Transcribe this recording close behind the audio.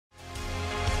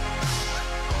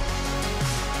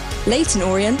Leyton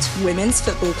Orient Women's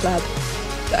Football Club.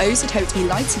 The O's had hoped to be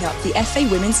lighting up the FA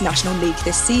Women's National League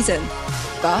this season,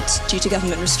 but due to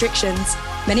government restrictions,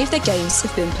 many of their games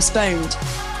have been postponed.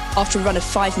 After a run of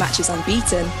 5 matches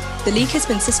unbeaten, the league has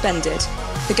been suspended.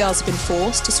 The girls have been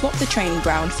forced to swap the training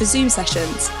ground for Zoom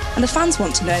sessions, and the fans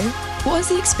want to know, what has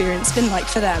the experience been like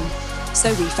for them?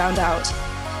 So we found out.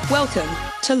 Welcome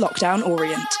to Lockdown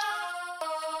Orient.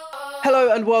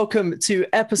 Hello and welcome to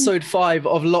episode 5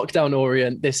 of Lockdown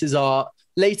Orient. This is our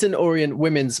Leyton Orient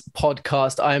Women's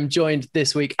podcast. I am joined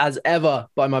this week, as ever,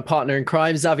 by my partner in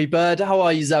crime, Xavi Bird. How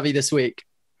are you, Xavi, this week?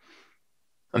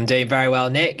 I'm doing very well,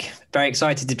 Nick. Very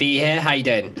excited to be here. How you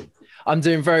doing? I'm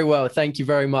doing very well. Thank you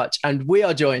very much. And we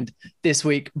are joined this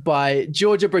week by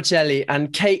Giorgia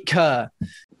and Kate K.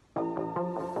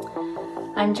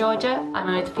 I'm Giorgia, I'm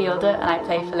a midfielder and I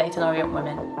play for Leyton Orient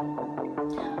Women.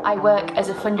 I work as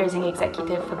a fundraising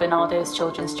executive for Bernardo's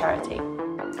Children's Charity.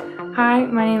 Hi,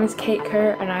 my name is Kate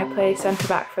K and I play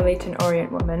centre-back for Leyton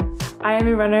Orient Women. I am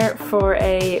a runner for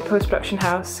a post-production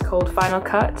house called Final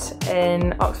Cut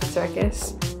in Oxford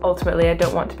Circus. Ultimately, I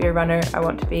don't want to be a runner, I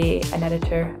want to be an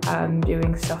editor,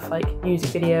 doing stuff like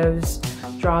music videos,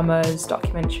 dramas,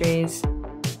 documentaries.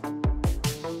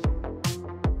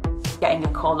 Getting a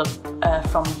call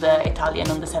from the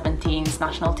Italian under-17s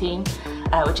national team,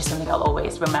 which is something I'll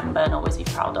always remember and always be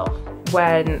proud of.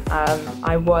 When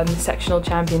I won the sectional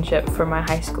championship for my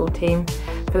high school team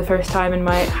for the first time in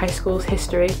my high school's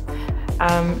history.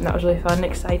 That was really fun and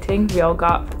exciting. We all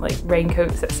got like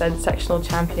raincoats that said sectional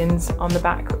champions on the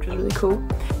back, which was really cool.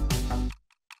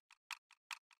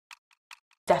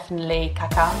 Definitely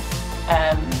Kaká.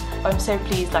 I'm so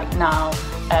pleased now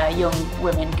young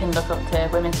women can look up to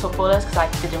women's footballers, because I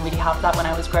didn't really have that when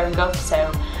I was growing up,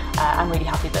 so I'm really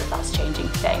happy that that's changing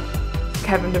today.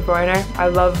 Kevin De Bruyne, I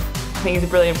think he's a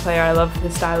brilliant player. I love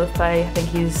his style of play. I think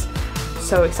he's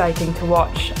so exciting to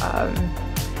watch. I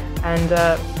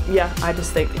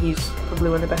just think that he's probably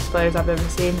one of the best players I've ever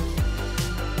seen.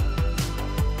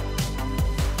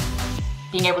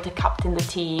 Being able to captain the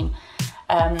team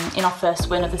in our first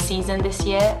win of the season this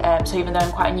year, so even though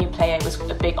I'm quite a new player, it was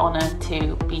a big honour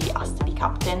to be asked to be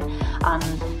captain,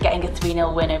 and getting a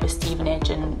 3-0 win over Stevenage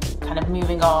and kind of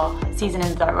moving our season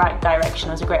in the right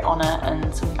direction was a great honour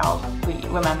and something I'll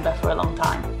remember for a long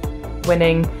time.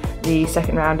 Winning the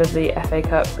second round of the FA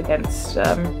Cup against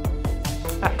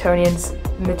Actonians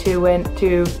in the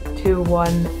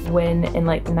 2-1 win in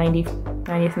the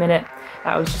 90th minute,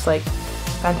 that was just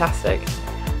fantastic.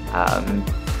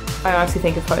 I honestly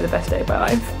think it's probably the best day of my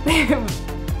life.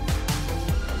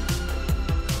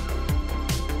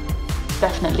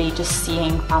 Definitely just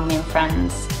seeing family and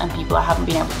friends and people I haven't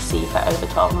been able to see for over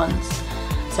 12 months.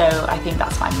 So I think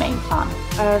that's my main plan.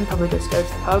 Probably just go to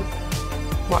the pub,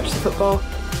 watch the football.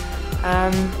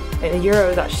 The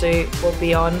Euros actually will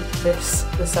be on this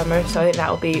summer, so I think that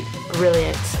will be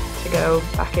brilliant to go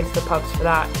back into the pubs for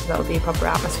that. That'll be a proper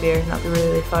atmosphere and that'll be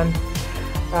really, really fun,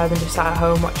 rather than just sat at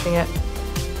home watching it.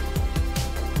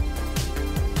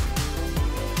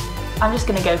 I'm just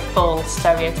going to go full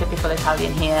stereotypical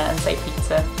Italian here and say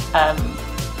pizza.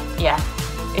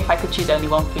 If I could choose only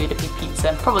one food, it'd be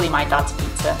pizza. Probably my dad's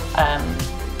pizza.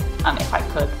 And if I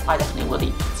could, I definitely would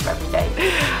eat pizza every day.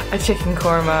 A chicken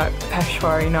korma,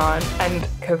 peshwari naan, and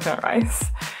coconut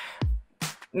rice.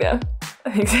 Yeah,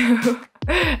 I think so.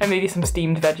 And maybe some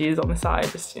steamed veggies on the side,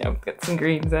 just, get some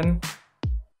greens in.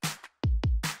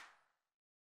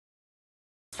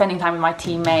 Spending time with my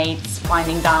teammates,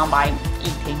 winding down by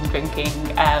eating, drinking,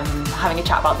 having a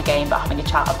chat about the game, but having a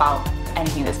chat about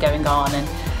anything that's going on, and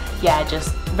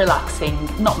just relaxing,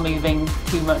 not moving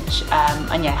too much,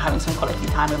 and having some quality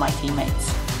time with my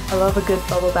teammates. I love a good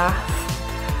bubble bath.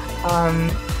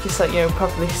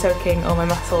 Properly soaking all my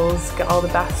muscles, get all the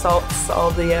bath salts,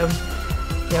 all the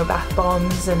bath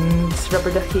bombs and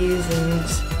rubber duckies, and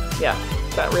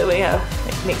that really it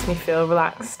makes me feel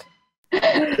relaxed.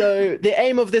 So the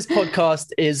aim of this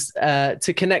podcast is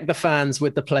to connect the fans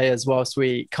with the players whilst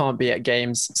we can't be at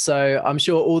games. So I'm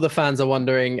sure all the fans are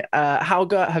wondering, how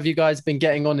have you guys been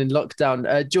getting on in lockdown?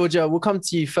 Giorgia, we'll come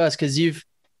to you first, because you've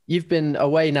been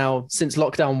away now since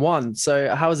lockdown 1.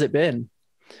 So how has it been?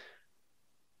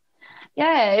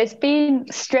 Yeah, it's been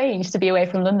strange to be away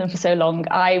from London for so long.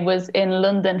 I was in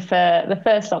London for the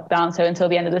first lockdown, so until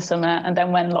the end of the summer. And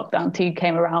then when lockdown 2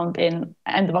 came around in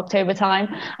end of October time,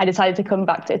 I decided to come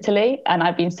back to Italy. And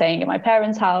I've been staying at my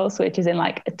parents' house, which is in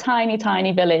a tiny,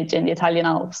 tiny village in the Italian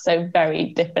Alps. So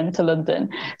very different to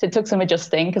London. So it took some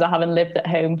adjusting, because I haven't lived at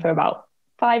home for about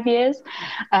 5 years.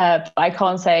 But I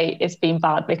can't say it's been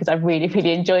bad because I've really,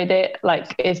 really enjoyed it.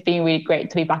 Like, it's been really great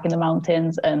to be back in the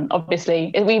mountains. And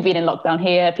obviously we've been in lockdown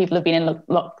here. People have been in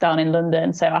lockdown in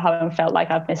London. So I haven't felt like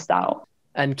I've missed out.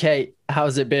 And Kate,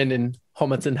 how's it been in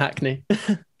Homerton, Hackney?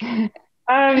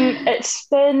 It's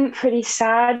been pretty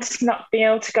sad not being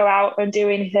able to go out and do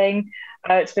anything.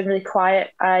 It's been really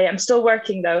quiet. I am still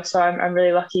working though, so I'm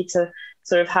really lucky to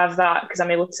sort of have that because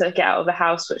I'm able to get out of the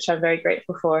house, which I'm very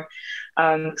grateful for.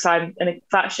 Because I'm in a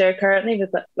flat share currently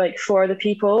with like 4 other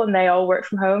people, and they all work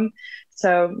from home.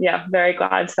 So yeah, very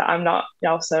glad that I'm not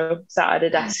also sat at a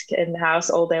desk in the house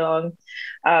all day long.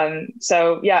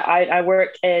 So yeah, I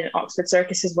work in Oxford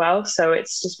Circus as well, so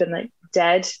it's just been like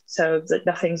dead, so like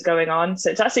nothing's going on. So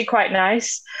it's actually quite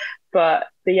nice, but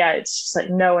yeah, it's just like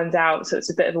no one's out, so it's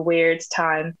a bit of a weird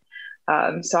time.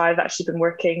 So I've actually been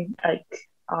working like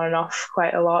on and off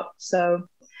quite a lot. So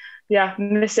yeah,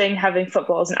 missing having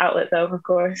football as an outlet though, of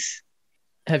course.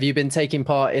 Have you been taking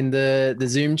part in the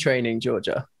Zoom training,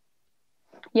 Giorgia?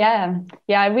 Yeah,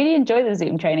 I really enjoy the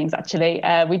Zoom trainings, actually.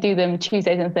 We do them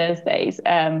Tuesdays and Thursdays,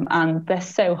 and they're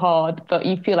so hard, but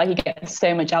you feel like you get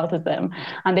so much out of them.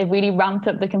 And they've really ramped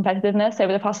up the competitiveness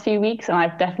over the past few weeks, and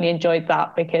I've definitely enjoyed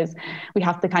that because we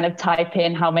have to kind of type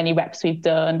in how many reps we've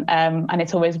done, and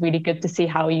it's always really good to see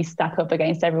how you stack up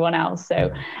against everyone else.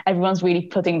 So everyone's really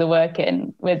putting the work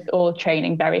in with all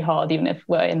training very hard, even if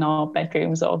we're in our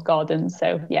bedrooms or gardens.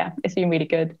 So yeah, it's been really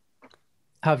good.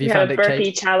 How have you found it, Kate?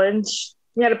 Burpee challenge.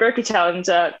 We had a burpee challenge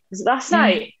last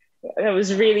night. It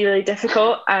was really, really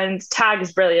difficult. And Tag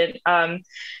is brilliant.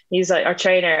 He's like our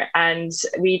trainer. And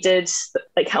we did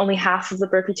like only half of the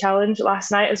burpee challenge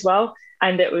last night as well.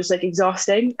 And it was like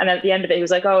exhausting. And at the end of it, he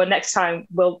was like, oh, and next time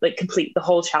we'll like complete the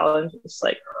whole challenge. It's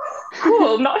like,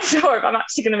 cool, I'm not sure if I'm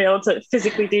actually going to be able to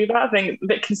physically do that. I think I'm a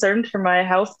bit concerned for my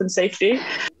health and safety.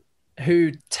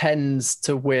 Who tends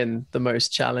to win the most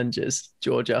challenges,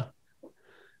 Giorgia?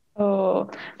 Oh,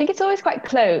 I think it's always quite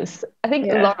close. I think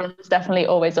Lauren's definitely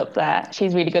always up there.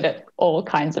 She's really good at all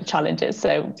kinds of challenges.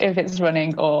 So if it's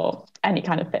running or any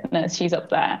kind of fitness, she's up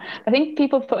there. I think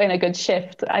people put in a good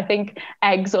shift. I think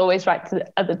Egg's always at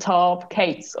the top.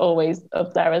 Kate's always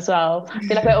up there as well. I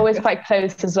feel like they're always quite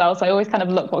close as well. So I always kind of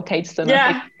look what Kate's done.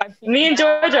 Yeah, me and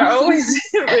Giorgia are always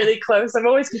really close. I'm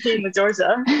always competing with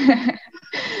Giorgia.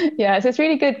 Yeah, so it's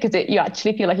really good because you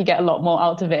actually feel like you get a lot more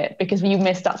out of it because you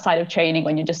miss that side of training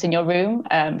when you're just in your room,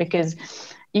 because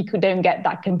you don't get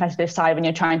that competitive side when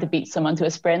you're trying to beat someone to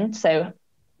a sprint. So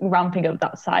ramping up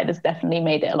that side has definitely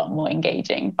made it a lot more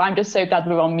engaging. But I'm just so glad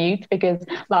we're on mute because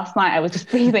last night I was just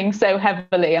breathing so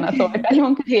heavily and I thought if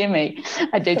anyone could hear me,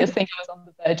 I did just think I was on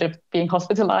the verge of being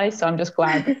hospitalized. So I'm just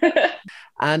glad.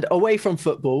 And away from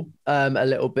football a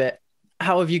little bit,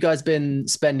 how have you guys been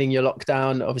spending your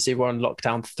lockdown? Obviously, we're on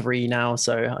lockdown 3 now,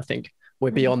 so I think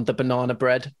we're beyond the banana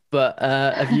bread. But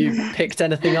have you picked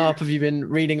anything up? Have you been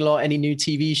reading a lot? Any new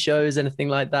TV shows, anything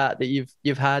like that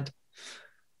you've had?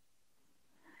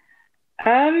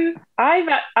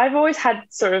 I've always had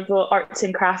sort of little arts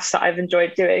and crafts that I've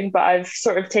enjoyed doing, but I've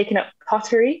sort of taken up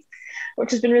pottery, which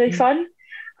has been really fun.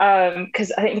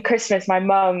 Because I think for Christmas, my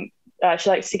mum she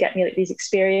likes to get me like these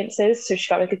experiences, so she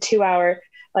got like a 2-hour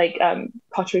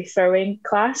pottery throwing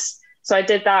class. So I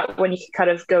did that when you could kind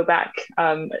of go back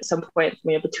at some point,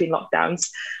 between lockdowns.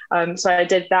 So I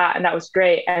did that and that was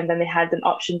great. And then they had an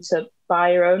option to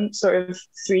buy your own sort of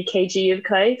 3 kg of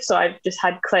clay. So I've just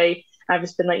had clay. I've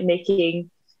just been like making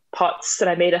pots, and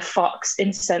I made a fox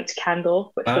incense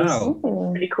candle, which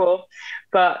was pretty cool.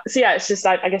 But so yeah, it's just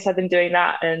I guess I've been doing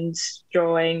that and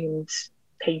drawing and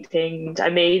painting. I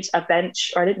made a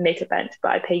bench, or I didn't make a bench,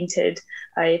 but I painted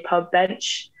a pub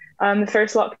bench the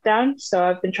first lockdown. So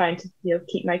I've been trying to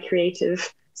keep my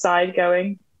creative side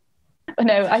going.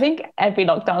 No, I think every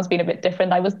lockdown has been a bit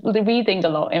different. I was reading a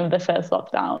lot in the first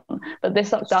lockdown, but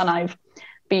this lockdown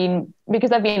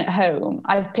because I've been at home,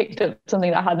 I've picked up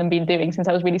something that I hadn't been doing since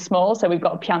I was really small. So we've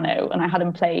got a piano and I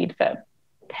hadn't played for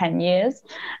 10 years.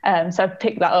 So I've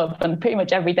picked that up, and pretty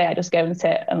much every day I just go and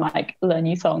sit and like learn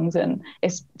new songs, and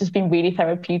it's just been really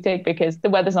therapeutic because the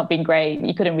weather's not been great.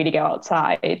 You couldn't really go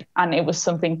outside, and it was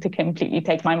something to completely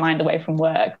take my mind away from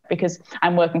work because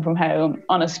I'm working from home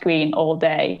on a screen all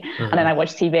day, and then I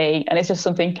watch TV, and it's just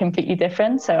something completely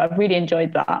different. So I've really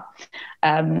enjoyed that.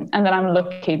 And then I'm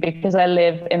lucky because I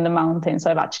live in the mountains,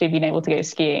 so I've actually been able to go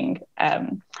skiing.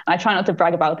 I try not to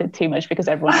brag about it too much because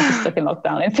everyone else is stuck in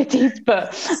lockdown in cities,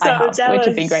 but I have, which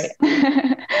has been great.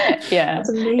 Yeah,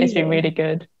 it's been really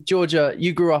good. Giorgia,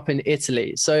 you grew up in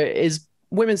Italy. So is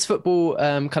women's football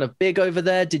kind of big over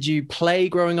there? Did you play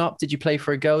growing up? Did you play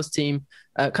for a girls' team?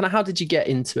 Kind of how did you get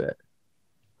into it?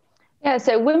 Yeah,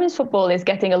 so women's football is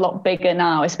getting a lot bigger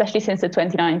now, especially since the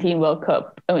 2019 World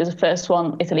Cup. It was the first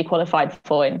one Italy qualified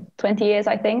for in 20 years,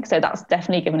 I think. So that's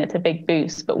definitely given it a big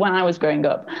boost. But when I was growing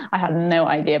up, I had no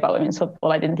idea about women's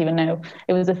football. I didn't even know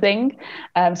it was a thing.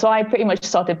 So I pretty much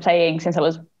started playing since I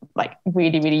was like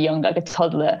really, really young, like a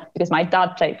toddler, because my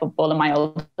dad played football and my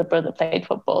older brother played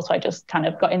football. So I just kind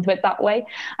of got into it that way.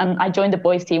 And I joined the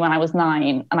boys team when I was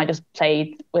 9, and I just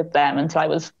played with them until I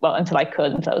was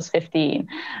 15.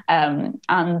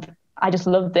 And I just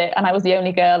loved it. And I was the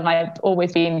only girl, and I've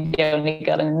always been the only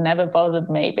girl, and it never bothered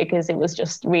me because it was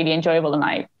just really enjoyable. And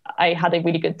I had a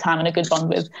really good time and a good bond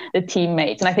with the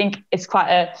teammates. And I think it's quite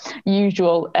a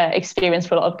usual experience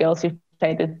for a lot of girls who've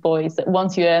played with boys, that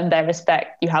once you earn their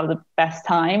respect, you have the best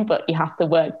time, but you have to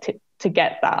work to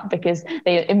get that, because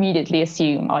they immediately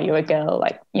assume, oh, you're a girl,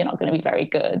 like you're not going to be very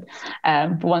good.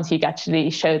 But once you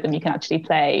actually show them you can actually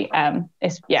play,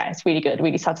 it's really good,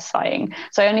 really satisfying.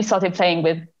 So I only started playing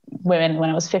with women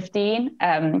when I was 15.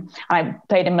 I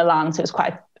played in Milan, so it was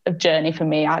quite a journey for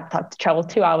me. I had to travel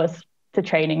 2 hours to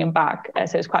training and back,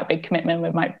 so it was quite a big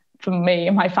commitment from me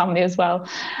and my family as well.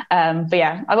 But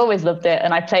yeah, I've always loved it.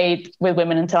 And I played with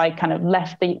women until I kind of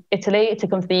left Italy to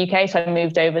come to the UK. So I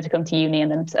moved over to come to uni,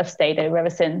 and then I've stayed over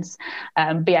ever since.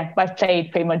 But yeah, I've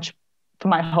played pretty much for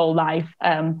my whole life.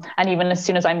 And even as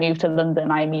soon as I moved to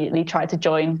London, I immediately tried to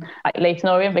join like Leyton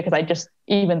Orient, because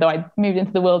even though I moved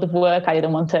into the world of work, I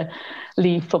didn't want to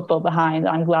leave football behind.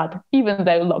 I'm glad, even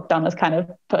though lockdown has kind of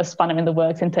put a spanner in the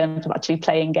works in terms of actually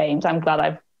playing games, I'm glad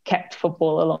I've kept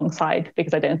football alongside,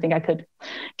 because I don't think I could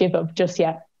give up just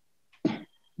yet.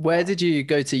 Where did you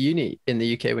go to uni in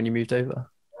the UK when you moved over?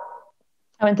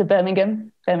 I went to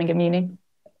Birmingham Uni.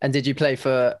 And did you play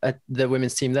for the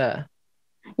women's team there?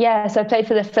 Yeah, so I played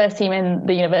for the first team in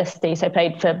the university. So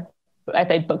I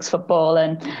played Bucks football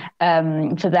and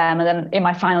for them. And then in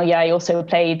my final year, I also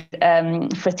played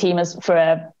for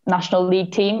a national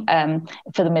league team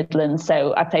for the Midlands.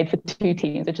 So I played for 2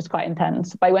 teams, which is quite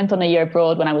intense. But I went on a year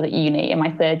abroad when I was at uni in my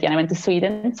 3rd year, and I went to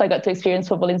Sweden. So I got to experience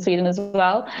football in Sweden as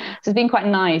well. So it's been quite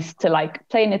nice to like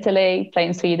play in Italy, play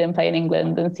in Sweden, play in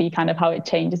England, and see kind of how it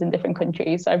changes in different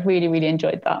countries. So I've really, really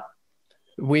enjoyed that.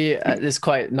 It's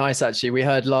quite nice, actually. We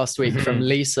heard last week from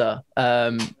Lisa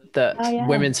that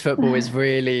women's football is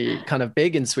really kind of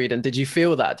big in Sweden. Did you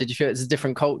feel that? Did you feel it's a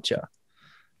different culture?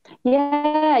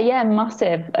 Yeah,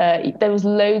 massive. There was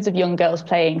loads of young girls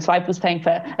playing. So I was playing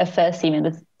for a first team in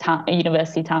the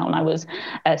university town I was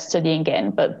studying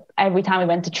in. But every time we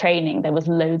went to training, there was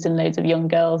loads and loads of young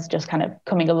girls just kind of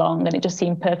coming along, and it just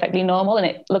seemed perfectly normal. And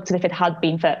it looked as if it had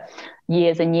been for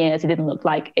years and years. It didn't look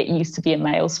like it used to be a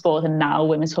male sport, and now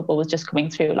women's football was just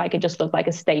coming through. Like, it just looked like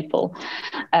a staple.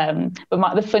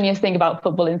 But the funniest thing about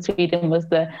football in Sweden was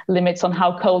the limits on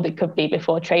how cold it could be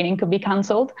before training could be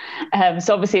cancelled.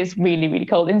 So obviously it's really, really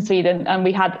cold in Sweden, and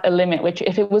we had a limit, which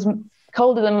if it was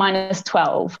colder than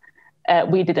 -12,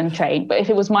 we didn't train. But if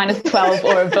it was -12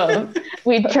 or above,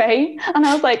 we'd train. And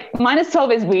I was like,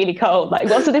 -12 is really cold. Like,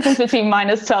 what's the difference between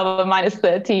 -12 and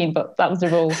 -13? But that was the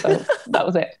rule, so that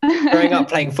was it. Growing up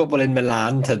playing football in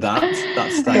Milan to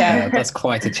that's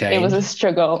quite a change. It was a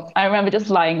struggle. I remember just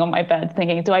lying on my bed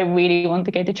thinking, do I really want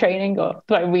to go to training, or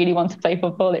do I really want to play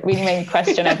football? It really made me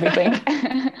question everything.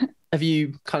 Have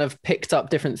you kind of picked up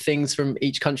different things from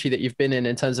each country that you've been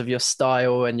in terms of your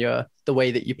style and the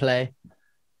way that you play?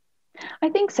 I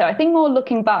think so. I think more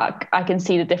looking back, I can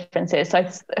see the differences. So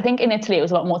I think in Italy, it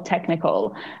was a lot more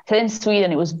technical. So in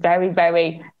Sweden, it was very,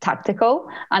 very tactical.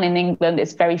 And in England,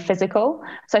 it's very physical.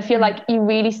 So I feel like you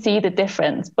really see the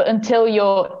difference. But until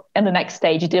you're in the next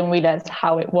stage, you didn't realize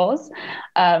how it was.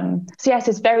 So yes,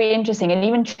 it's very interesting. And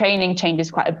even training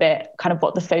changes quite a bit, kind of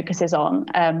what the focus is on.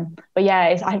 But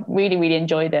yeah, I really, really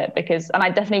enjoyed it and I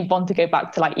definitely want to go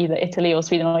back to like either Italy or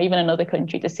Sweden or even another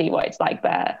country to see what it's like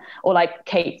there. Or like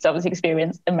Kate's obviously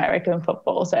experienced American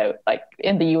football. So like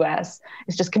in the US,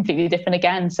 it's just completely different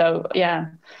again. So yeah,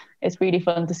 it's really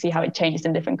fun to see how it changes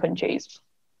in different countries.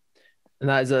 And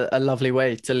that is a lovely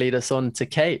way to lead us on to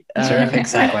Kate. Terrific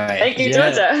segue. Thank you,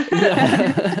 Georgia.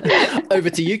 Over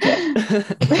to you, Kate.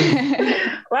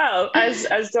 Well,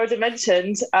 as Georgia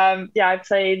mentioned, I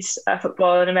played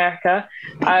football in America.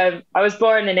 I was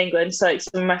born in England, so like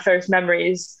some of my first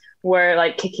memories were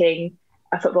like kicking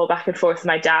a football back and forth with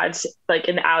my dad, like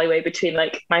in the alleyway between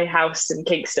like my house and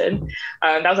Kingston.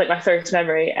 That was like my first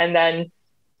memory. And then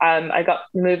I got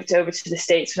moved over to the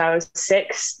States when I was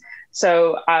 6.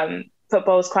 So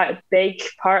football is quite a big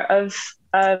part of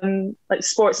like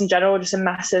sports in general, just a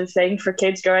massive thing for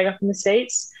kids growing up in the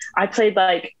States. I played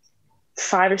like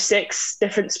 5 or 6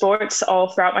 different sports all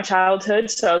throughout my childhood.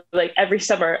 So like every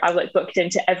summer I was like booked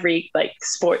into every like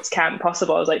sports camp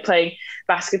possible. I was like playing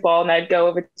basketball and I'd go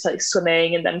over to like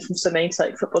swimming, and then from swimming to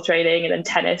like football training, and then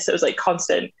tennis. It was like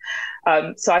constant.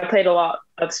 So I played a lot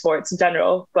of sports in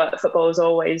general, but football was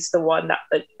always the one that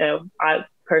I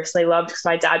personally loved because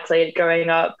my dad played it growing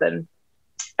up, and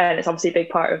it's obviously a big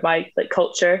part of my like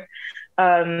culture.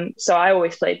 So I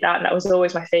always played that, and that was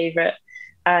always my favorite.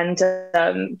 And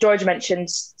Giorgia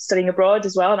mentioned studying abroad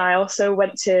as well, and I also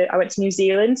went to New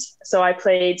Zealand, so I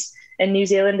played in New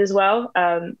Zealand as well.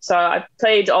 So I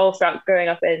played all throughout growing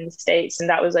up in the States, and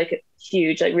that was like a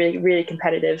huge, like really, really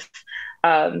competitive,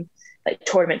 like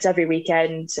tournaments every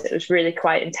weekend. It was really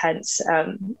quite intense.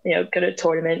 Go to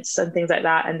tournaments and things like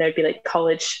that, and there'd be like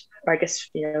college, or I guess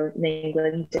in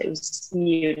England it was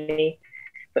uni,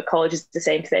 but college is the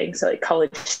same thing. So like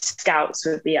college scouts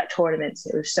would be at tournaments.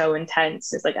 It was so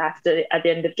intense. It's like at the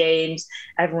end of games,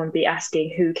 everyone would be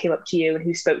asking who came up to you and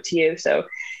who spoke to you. So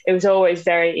it was always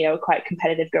very, quite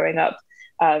competitive growing up.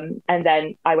 And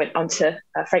then I went on to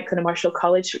Franklin and Marshall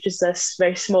College, which is this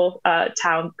very small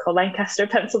town called Lancaster,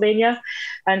 Pennsylvania.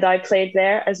 And I played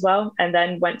there as well. And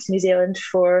then went to New Zealand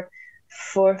for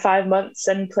 4 or 5 months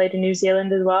and played in New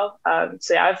Zealand as well.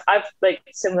 So yeah, I've like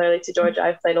similarly to Giorgia,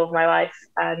 I've played all of my life,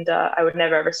 and I would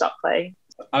never ever stop playing.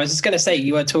 I was just going to say,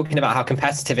 you were talking about how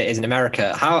competitive it is in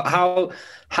America.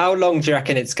 How long do you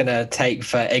reckon it's going to take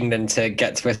for England to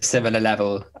get to a similar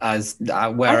level as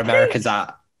where America's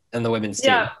at in the women's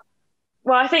team?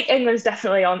 Well, I think England's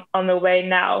definitely on the way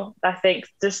now. I think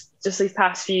just these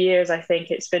past few years, I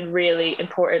think it's been really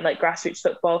important. Like grassroots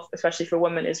football, especially for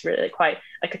women, is really quite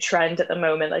like a trend at the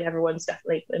moment. Like everyone's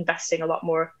definitely investing a lot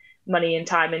more money and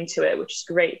time into it, which is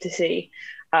great to see.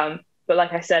 But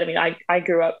like I said, I mean, I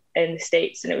grew up in the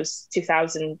States, and it was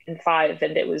 2005,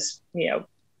 and it was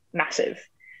massive.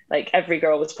 Like every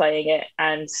girl was playing it,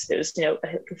 and it was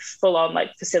full on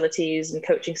like facilities and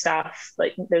coaching staff.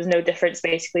 Like there was no difference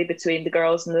basically between the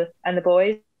girls and the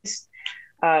boys,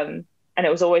 and it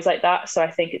was always like that. So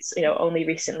I think it's only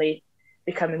recently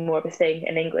becoming more of a thing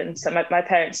in England. So my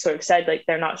parents sort of said like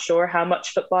they're not sure how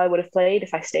much football I would have played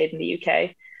if I stayed in the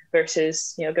UK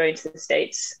versus going to the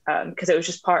States, because it was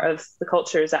just part of the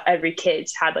culture is that every kid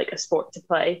had like a sport to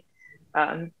play.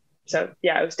 So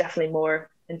yeah, it was definitely more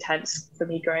intense for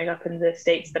me growing up in the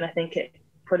States than I think it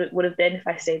would have been if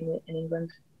I stayed in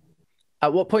England.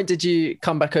 At what point did you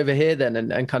come back over here then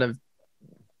and kind of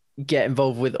get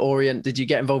involved with Orient? Did you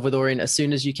get involved with Orient as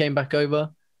soon as you came back over?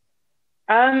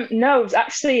 No, it was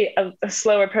actually a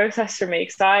slower process for me,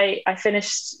 because I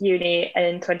finished uni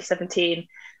in 2017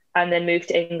 and then moved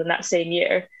to England that same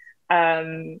year.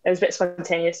 It was a bit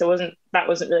spontaneous. That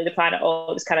wasn't really the plan at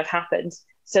all. It just kind of happened.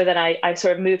 So then I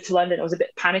sort of moved to London. I was a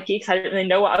bit panicky because I didn't really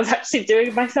know what I was actually doing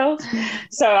with myself.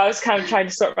 So I was kind of trying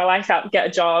to sort my life out, get a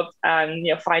job, and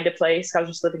find a place. I was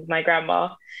just living with my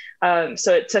grandma.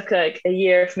 So it took like a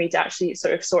year for me to actually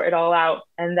sort of sort it all out.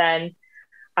 And then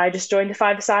I just joined the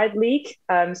 5-a-side league.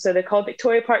 So they're called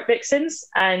Victoria Park Vixens,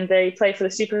 and they play for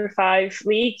the Super 5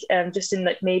 League, just in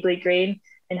like Mabley Green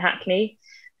in Hackney.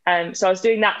 So I was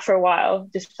doing that for a while,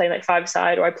 just playing like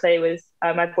 5-a-side, or I play with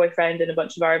my boyfriend and a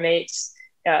bunch of our mates.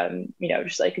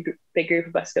 Just like a big group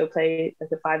of us go play like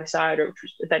a 5-a-side, or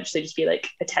eventually just be like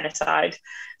a 10-a-side,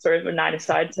 sort of a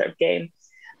 9-a-side sort of game.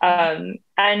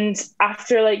 And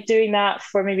after like doing that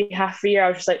for maybe half a year, I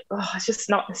was just like, oh, it's just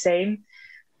not the same.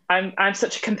 I'm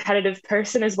such a competitive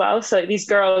person as well. So like, these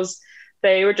girls,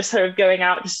 they were just sort of going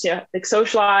out, just like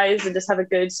socialize and just have a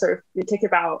good sort of tick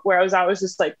about. Whereas I was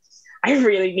just like, I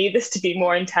really need this to be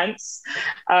more intense,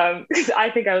 because I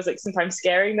think I was like sometimes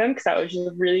scaring them, because I was just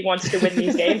really wanted to win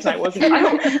these games. I wasn't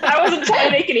trying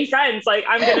to make any friends. Like,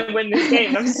 I'm going to win this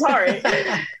game. I'm sorry.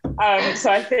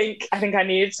 So I think I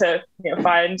needed to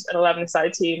find an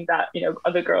 11-a-side team that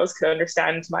other girls could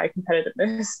understand my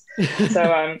competitiveness.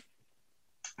 So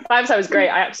 5-a-side was great.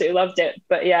 I absolutely loved it.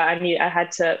 But yeah, I had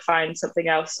to find something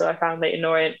else. So I found Leyton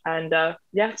Orient, and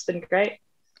it's been great.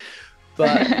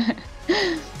 But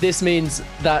this means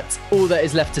that all that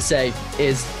is left to say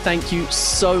is thank you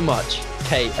so much,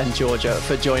 Kate and Giorgia,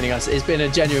 for joining us. It's been a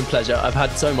genuine pleasure. I've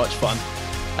had so much fun.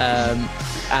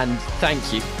 And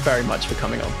thank you very much for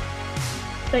coming on.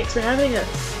 Thanks for having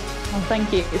us. Well,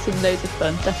 thank you. It's been loads of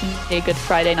fun. Definitely a good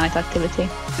Friday night activity.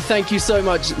 Thank you so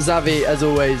much, Xavi, as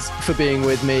always, for being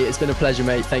with me. It's been a pleasure,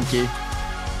 mate. Thank you.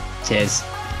 Cheers.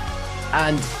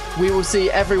 And we will see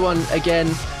everyone again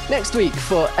next week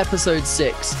for episode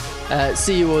 6.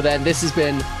 See you all then. This has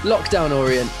been Lockdown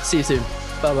Orient. See you soon.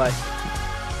 Bye-bye.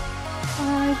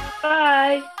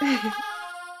 Bye. Bye.